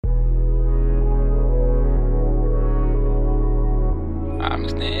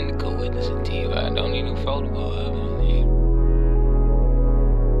the Indica with the Sativa. I don't need no photo of it.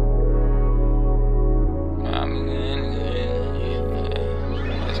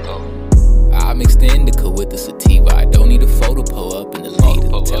 Let's go. I mix the Indica with the Sativa. I don't need a photo pull up in the leader.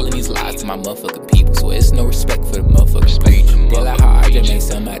 Telling these lies to my motherfucking people, so it's no respect for the motherfucking preacher. They like how I just made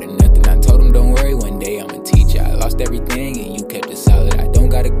something out of nothing. I told them don't worry, one day I'm a teacher. I lost everything and you kept it solid. I don't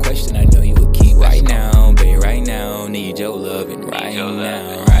got a question, I know you would keep. Right now, babe, right now, need your loving right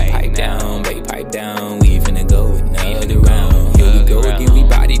now. Pipe down, babe, pipe down. We finna go another round. Here we go again, we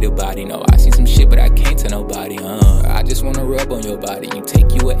body to body. No, I see some shit, but I can't tell nobody. I just wanna rub on your body. You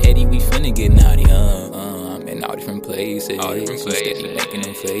take you a Eddie, we finna get naughty. I'm in all different places. Steady making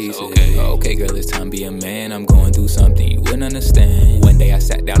them faces. Okay, girl, it's time to be a man. I'm going through something you wouldn't understand. One day I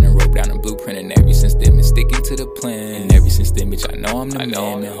sat down and wrote down a blueprint, and ever since then been sticking to the plan. And ever since then, bitch, I know I'm the man.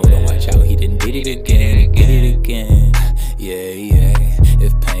 Man, hold on, watch out, he done did it again. Yeah.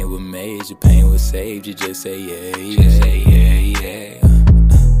 If pain were major, pain was saved, you just say yeah.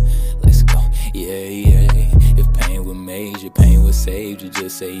 Let's go, yeah. If pain were major, pain was saved, you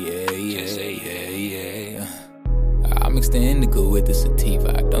just say yeah. I mix the Indica with the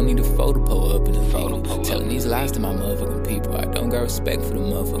Sativa. I don't need a photo pull up in the photo. Telling these lies to my motherfucking people. I don't got respect for the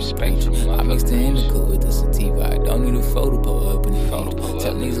motherfucking preacher. I mix the Indica with the Sativa. I don't need a photo pull up in the photo.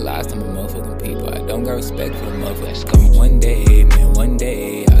 Telling these lies to my motherfucking people. I don't got respect for the motherfucking preacher. One day, man, one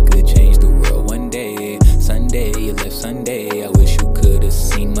day I could change the world. One day, Sunday, you left Sunday. I wish you could have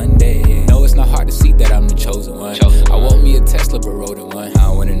seen Monday. No, it's not hard to see that I'm the chosen one. I want me a Tesla, but rode in one. I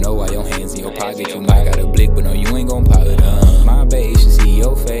wanna know why your hands in your pocket. You might got a blick, but no, you ain't gon' pile it up. My babe should see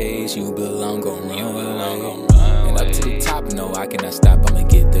your face. You belong, gon' run. And up to the top, no, I cannot stop. I'ma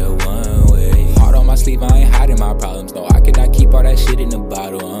get there one way. Heart on my sleeve, I ain't hiding my problems. No, I cannot keep all that shit in the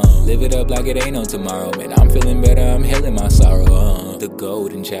bottle. Live it up like it ain't no tomorrow. Man, I'm feeling better, I'm healing my sorrow. The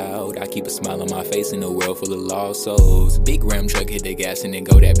golden child, I keep a smile on my face in a world full of lost souls. Big ram truck hit the gas and then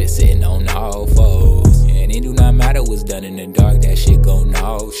go that bitch sitting on all fours. And it do not matter what's done in the dark, that shit gon'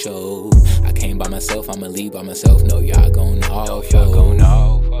 all show. I came by myself, I'ma leave by myself. No, y'all gon' all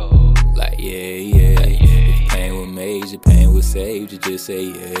fold. Like yeah. If pain was major, pain was saved, you just say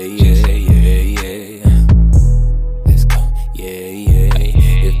yeah. Let's go, yeah.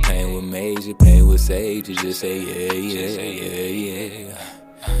 If pain was major, pain was saved, you just say yeah.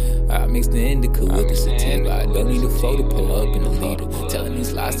 I mix the Indica with the Sativa. I don't need a photo pull up in the leader. Telling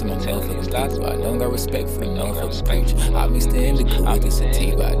these lies to my motherfucking people. I don't got respect for the motherfucking preacher. I mix the Indica with the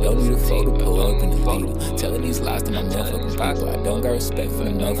Sativa. I don't need a photo pull up in the leader. Telling these lies to my motherfucking people. I don't got respect for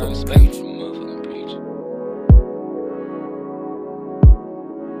the motherfucking preacher.